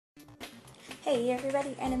Hey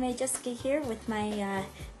everybody, Anime Jessica here with my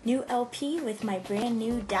new LP with my brand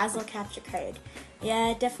new Dazzle capture card.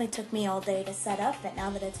 Yeah, it definitely took me all day to set up, but now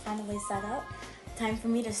that it's finally set up, time for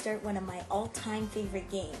me to start one of my all-time favorite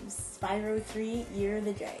games, Spyro 3 Year of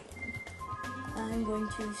the Dragon. I'm going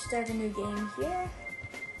to start a new game here,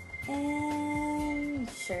 and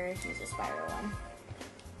sure, choose a Spyro one.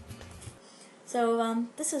 So,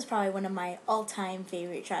 this is probably one of my all-time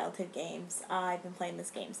favorite childhood games. I've been playing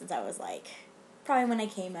this game since I was probably when I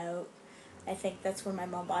came out. I think that's when my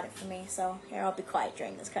mom bought it for me, so here, I'll be quiet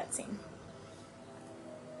during this cutscene.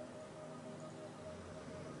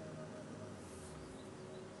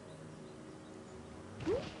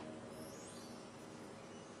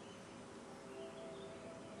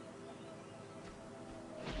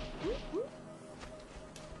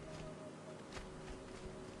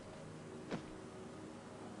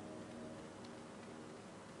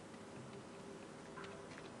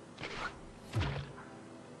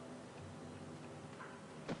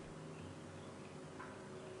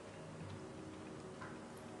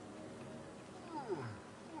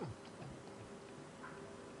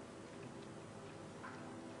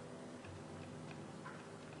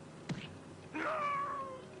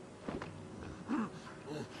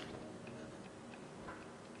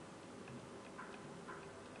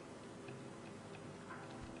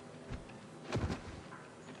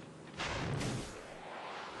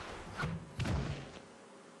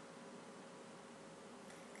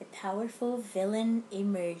 Powerful villain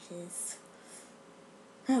emerges.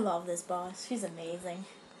 I love this boss. She's amazing.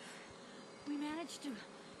 We managed to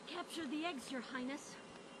capture the eggs, Your Highness.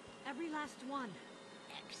 Every last one.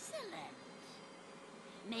 Excellent.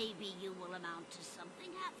 Maybe you will amount to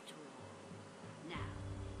something after all. Now,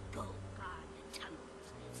 go guard the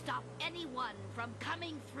tunnels. Stop anyone from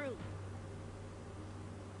coming through.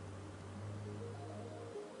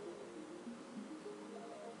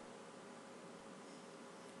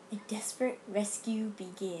 A desperate rescue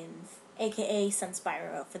begins, aka sent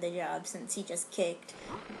Spyro out for the job since he just kicked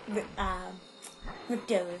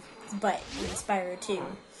Ripto's butt in Spyro 2. Where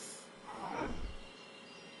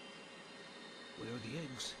are the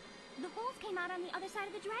eggs? The holes came out on the other side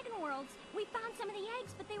of the Dragon Worlds. We found some of the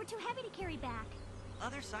eggs, but they were too heavy to carry back.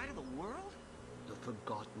 Other side of the world? The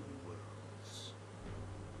Forgotten Worlds.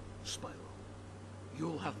 Spyro,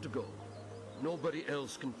 you'll have to go. Nobody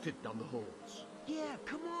else can fit down the holes. Yeah,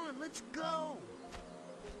 come on, let's go!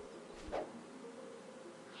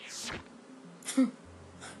 Of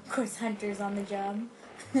course, Hunter's on the job.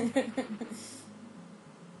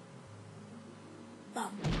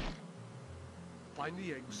 Find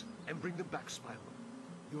the eggs and bring them back, Spyro.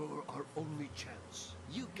 You're our only chance.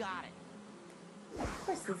 You got it. Of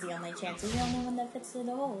course he's the only chance. He's the only one that fits through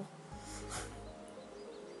the hole.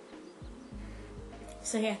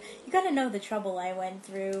 So yeah, you gotta know the trouble I went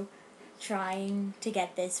through trying to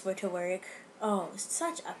get this to work. Oh,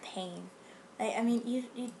 such a pain. I mean,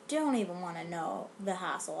 you don't even want to know the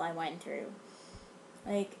hassle I went through.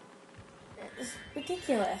 Like, it's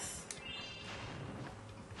ridiculous.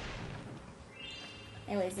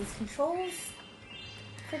 Anyways, these controls,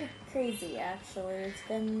 pretty crazy actually. It's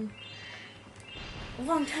been a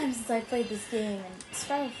long time since I played this game, and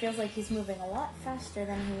Spyro feels like he's moving a lot faster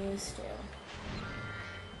than he used to.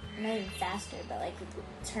 Not even faster, but like it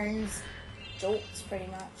turns jolts pretty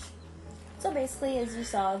much. So basically, as you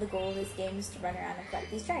saw, the goal of this game is to run around and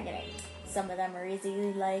collect these dragon eggs. Some of them are easy,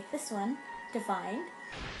 like this one, to find,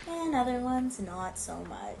 and other ones not so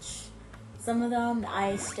much. Some of them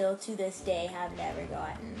I still to this day have never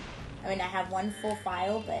gotten. I mean, I have one full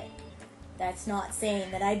file, but that's not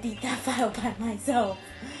saying that I beat that file by myself.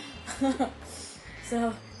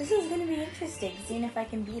 So, this is going to be interesting, seeing if I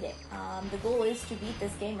can beat it. The goal is to beat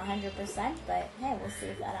this game 100%, but hey, we'll see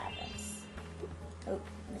if that happens. Oh,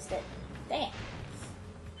 missed it. Dang it.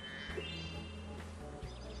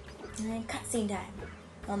 And then cutscene time.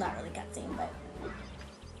 Well, not really cutscene, but...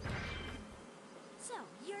 So,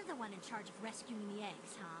 you're the one in charge of rescuing the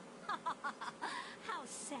eggs, huh? How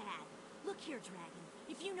sad. Look here, Dragon.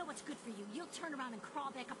 If you know what's good for you, you'll turn around and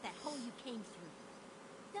crawl back up that hole you came through.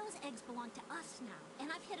 Those eggs belong to us now, and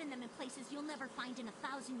I've hidden them in places you'll never find in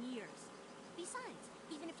 1,000 years. Besides,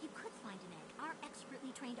 even if you could find an egg, our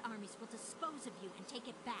expertly trained armies will dispose of you and take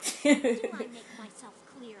it back. Do I make myself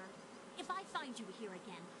clear? If I find you here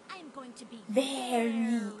again, I am going to be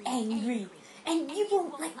very angry. And you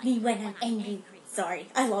won't like me when I'm angry. Sorry,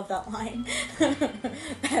 I love that line.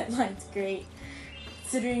 That line's great.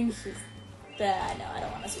 Considering she's... no, I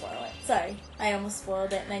don't want to spoil it. Sorry, I almost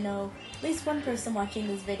spoiled it, and I know at least one person watching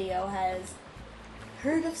this video has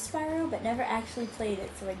heard of Spyro, but never actually played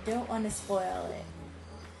it, so I don't want to spoil it.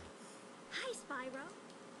 Hi, Spyro.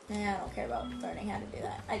 I don't care about learning how to do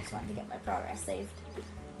that. I just wanted to get my progress saved.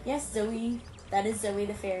 Yes, Zoe. That is Zoe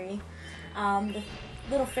the fairy. The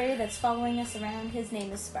little fairy that's following us around, his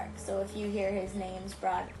name is Spark. So if you hear his name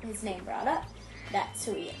brought up, that's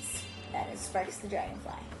who he is. That is Sparks the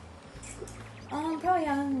dragonfly. Probably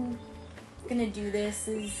how I'm gonna do this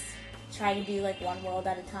is try to do like one world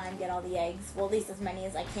at a time, get all the eggs. Well, at least as many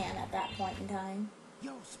as I can at that point in time.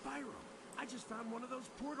 Yo, Spyro, I just found one of those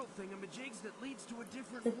portal thingamajigs that leads to a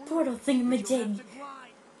different The world. portal But you'll have thingamajig. to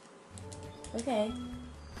glide. Okay.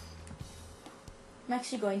 I'm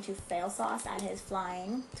actually going to fail sauce at his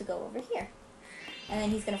flying to go over here. And then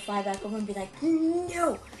he's going to fly back over and be like,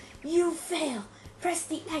 no, you fail. Press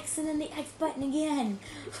the X and then the X button again.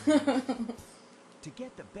 To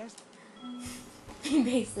get the best... He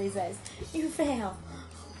basically says, you fail.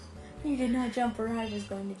 You did not jump where I was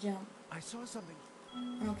going to jump. I saw something.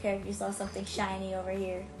 I don't care if you saw something shiny over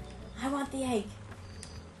here. I want the egg.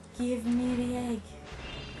 Give me the egg.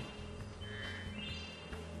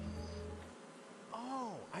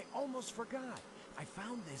 Oh, I almost forgot. I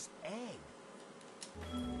found this egg.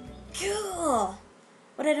 Cool.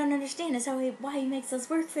 What I don't understand is why he makes us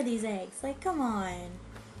work for these eggs. Like, come on.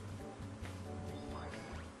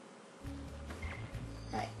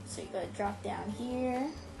 Alright, so you gotta drop down here.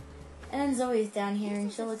 And then Zoe's down here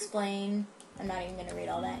and she'll explain. I'm not even gonna read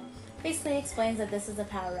all that. Basically explains that this is a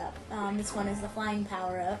power-up. This one is the flying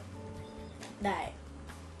power-up. That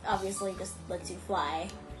obviously just lets you fly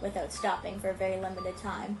without stopping for a very limited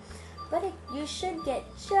time. But you should get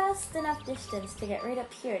just enough distance to get right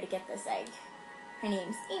up here to get this egg. Her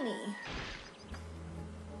name's Amy.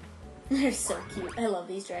 They're so cute. I love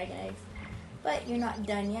these dragon eggs. But you're not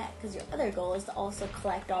done yet, because your other goal is to also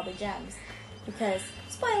collect all the gems. Because,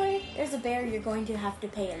 spoiler, there's a bear you're going to have to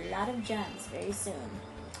pay a lot of gems very soon.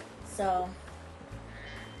 So,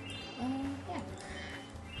 yeah.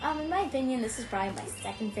 In my opinion, this is probably my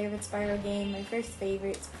second favorite Spyro game. My first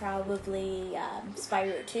favorite's probably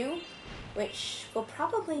Spyro 2, which will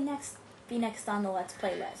probably be next on the Let's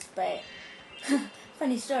Play list. But,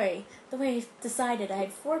 funny story, the way I decided I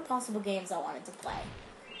had 4 possible games I wanted to play.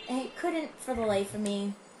 And I couldn't, for the life of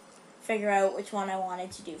me, figure out which one I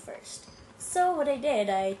wanted to do first. So what I did,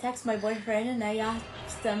 I texted my boyfriend and I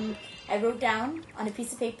asked him, I wrote down on a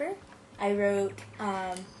piece of paper, I wrote,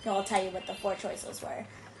 I'll tell you what the 4 choices were.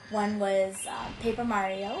 One was Paper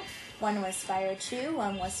Mario, one was Spyro 2,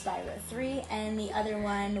 one was Spyro 3, and the other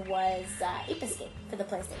one was Ape Escape for the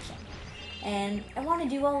PlayStation. And I want to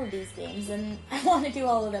do all of these games, and I want to do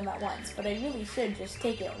all of them at once, but I really should just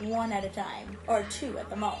take it one at a time, or 2 at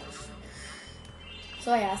the most.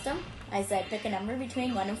 So I asked him, I said, pick a number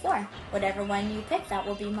between 1 and 4. Whatever one you pick, that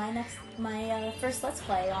will be my first Let's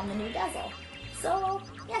Play on the new Dazzle. So,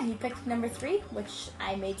 yeah, he picked number 3, which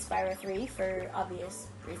I made Spyro 3 for obvious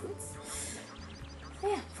reasons. So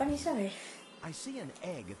yeah, funny story. I see an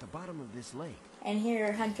egg at the bottom of this lake. And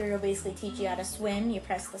here, Hunter will basically teach you how to swim. You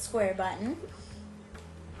press the square button,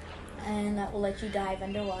 and that will let you dive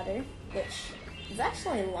underwater, which is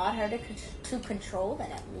actually a lot harder to control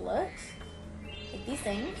than it looks. Like, these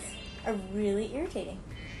things are really irritating.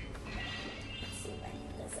 Let's see if I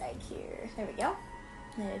can get this egg here. There we go.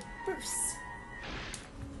 And Bruce.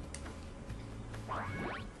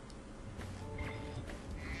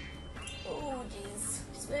 Oh, jeez.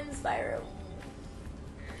 Swim, Spyro.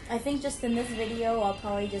 I think just in this video, I'll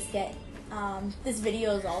probably just get, this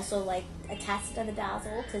video is also like a test of the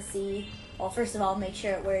Dazzle to see, well, first of all, make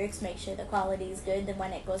sure it works, make sure the quality is good, then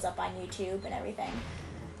when it goes up on YouTube and everything.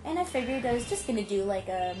 And I figured I was just going to do like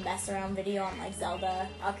a mess around video on like Zelda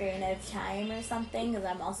Ocarina of Time or something, because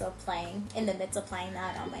I'm also in the midst of playing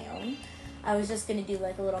that on my own. I was just going to do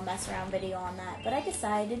like a little mess around video on that, but I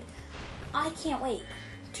decided I can't wait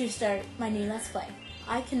to start my new Let's Play.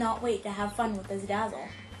 I cannot wait to have fun with this Dazzle.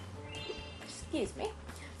 Excuse me.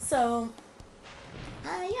 So,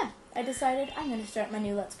 yeah, I decided I'm going to start my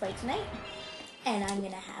new Let's Play tonight, and I'm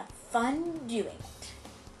going to have fun doing it.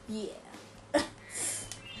 Yeah.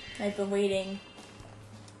 I've been waiting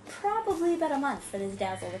probably about a month for this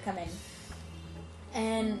Dazzle to come in.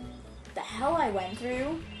 And the hell I went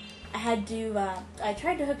through, I had to, I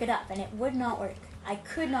tried to hook it up and it would not work. I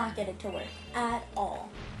could not get it to work at all.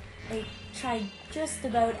 I tried just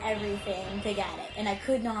about everything to get it, and I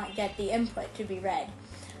could not get the input to be read.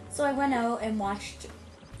 So I went out and watched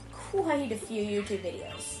quite a few YouTube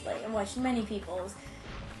videos. Like, I watched many people's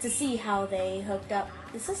to see how they hooked up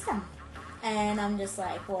the system. And I'm just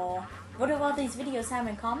like, well, what do all these videos have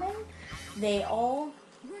in common? They all...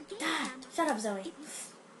 shut up, Zoe.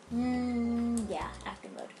 Yeah,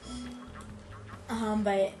 active mode.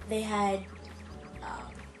 But they had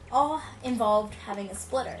all involved having a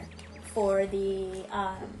splitter for the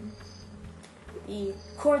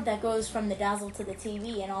cord that goes from the Dazzle to the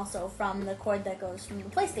TV, and also from the cord that goes from the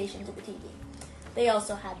PlayStation to the TV. They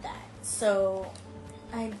also had that. So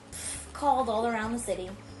I called all around the city.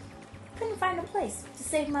 Couldn't find a place to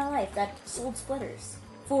save my life that sold splitters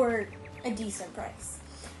for a decent price.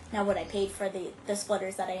 Now, what I paid for the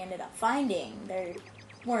splitters that I ended up finding, they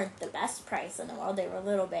weren't the best price in the world. They were a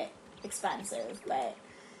little bit expensive, but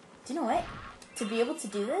do you know what? To be able to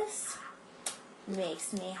do this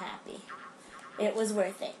makes me happy. It was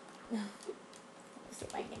worth it. Let's see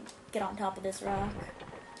if I can get on top of this rock.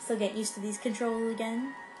 Still getting used to these controls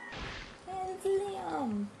again. And it's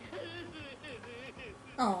Liam.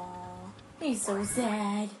 Aww, he's so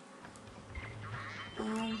sad.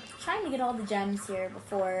 Trying to get all the gems here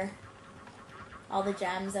before all the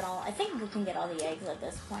gems and all. I think we can get all the eggs at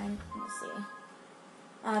this point. Let me see.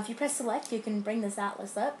 If you press select, you can bring this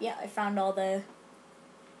atlas up. Yeah, I found all the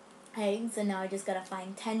eggs, and now I just gotta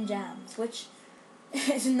find 10 gems, which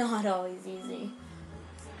is not always easy.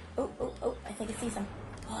 Oh, I think I see some.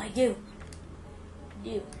 Oh, I do.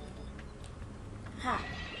 Ha.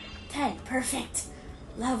 10, perfect.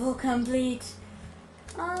 Level complete.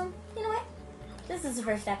 You know what? This is the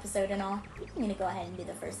first episode and all. I'm gonna go ahead and do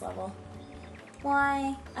the first level.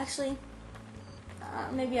 Why? Actually,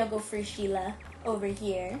 maybe I'll go for Sheila over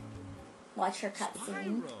here. Watch her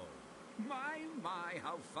cutscene. Spyro! My,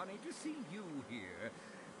 how funny to see you here.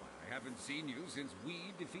 Why, I haven't seen you since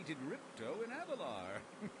we defeated Ripto in Avalar.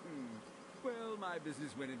 Well, my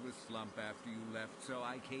business went into a slump after you left, so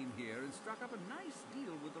I came here and struck up a nice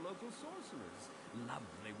deal with the local sorceress.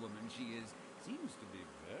 Lovely woman she is. Seems to be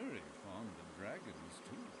very fond of dragons,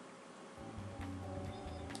 too.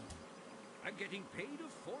 I'm getting paid a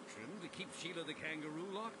fortune to keep Sheila the kangaroo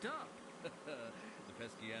locked up. The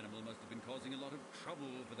pesky animal must have been causing a lot of trouble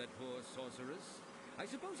for that poor sorceress. I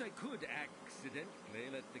suppose I could accidentally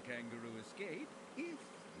let the kangaroo escape if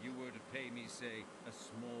you were to pay me, say, a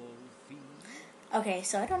small fee. Okay,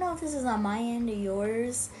 so I don't know if this is on my end or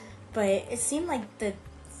yours, but it seemed like the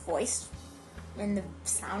voice and the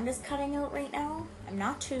sound is cutting out right now. I'm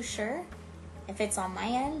not too sure if it's on my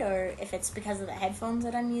end or if it's because of the headphones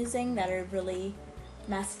that I'm using that are really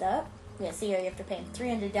messed up. Yeah, see here, you have to pay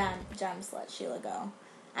 300 gems to let Sheila go.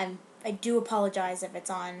 I do apologize if it's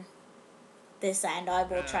on this end. I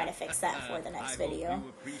will try to fix that for the next video. I hope you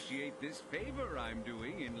appreciate this favor I'm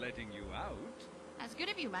doing in letting you out. That's good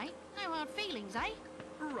of you, mate. No hard feelings, eh?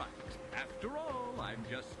 Right. After all, I'm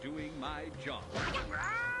just doing my job.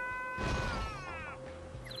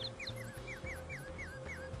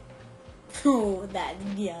 Oh, that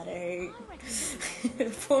gotta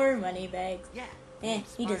hurt. Poor Moneybags. Yeah.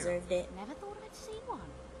 He deserved it. Never thought of it to see one.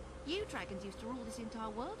 You dragons used to rule this entire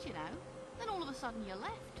world, you know. Then all of a sudden you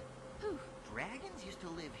left. Poof. Dragons used to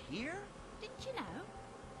live here? Didn't you know?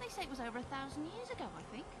 They say it was over 1,000 years ago, I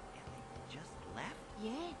think. And they just left?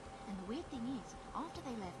 Yeah, and the weird thing is, after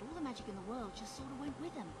they left, all the magic in the world just sort of went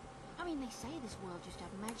with them. I mean, they say this world used to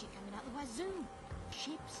have magic coming out the wazoo.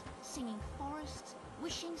 Ships, singing forests,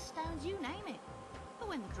 wishing stones, you name it. But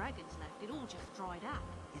when the dragons left, it all just dried up.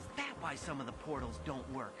 Is that why some of the portals don't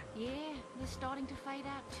work? Yeah, they're starting to fade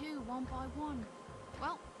out too, one by one.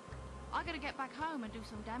 Well, I gotta get back home and do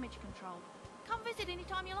some damage control. Come visit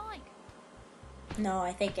anytime you like. No,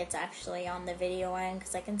 I think it's actually on the video end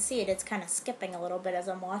because I can see it. It's kind of skipping a little bit as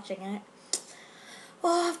I'm watching it.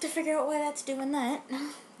 Well, I'll have to figure out why that's doing that.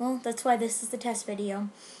 Well, that's why this is the test video.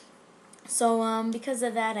 So, because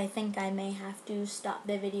of that, I think I may have to stop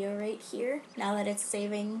the video right here. Now that it's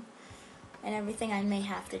saving and everything, I may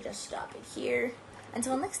have to just stop it here.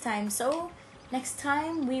 Until next time. So, next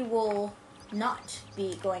time we will not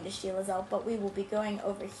be going to Sheila's Elf, but we will be going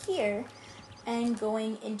over here and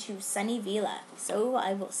going into Sunny Villa. So,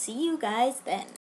 I will see you guys then.